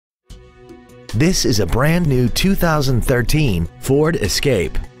This is a brand new 2013 Ford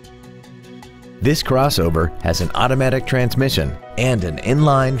Escape. This crossover has an automatic transmission and an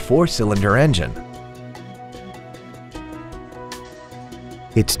inline 4-cylinder engine.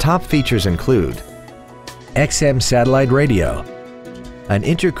 Its top features include XM satellite radio, an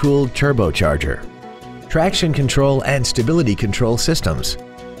intercooled turbocharger, traction control and stability control systems,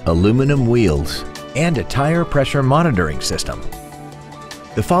 aluminum wheels, and a tire pressure monitoring system.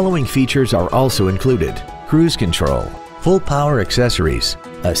 The following features are also included: cruise control, full power accessories,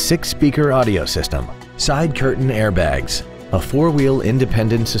 a 6-speaker audio system, side curtain airbags, a 4-wheel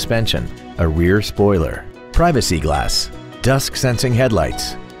independent suspension, a rear spoiler, privacy glass, dusk sensing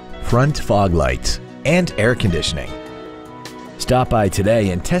headlights, front fog lights, and air conditioning. Stop by today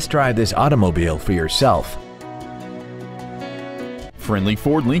and test drive this automobile for yourself. Friendly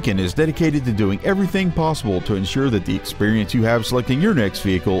Ford Lincoln is dedicated to doing everything possible to ensure that the experience you have selecting your next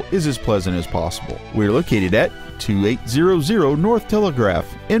vehicle is as pleasant as possible. We're located at 2800 North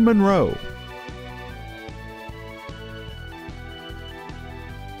Telegraph in Monroe.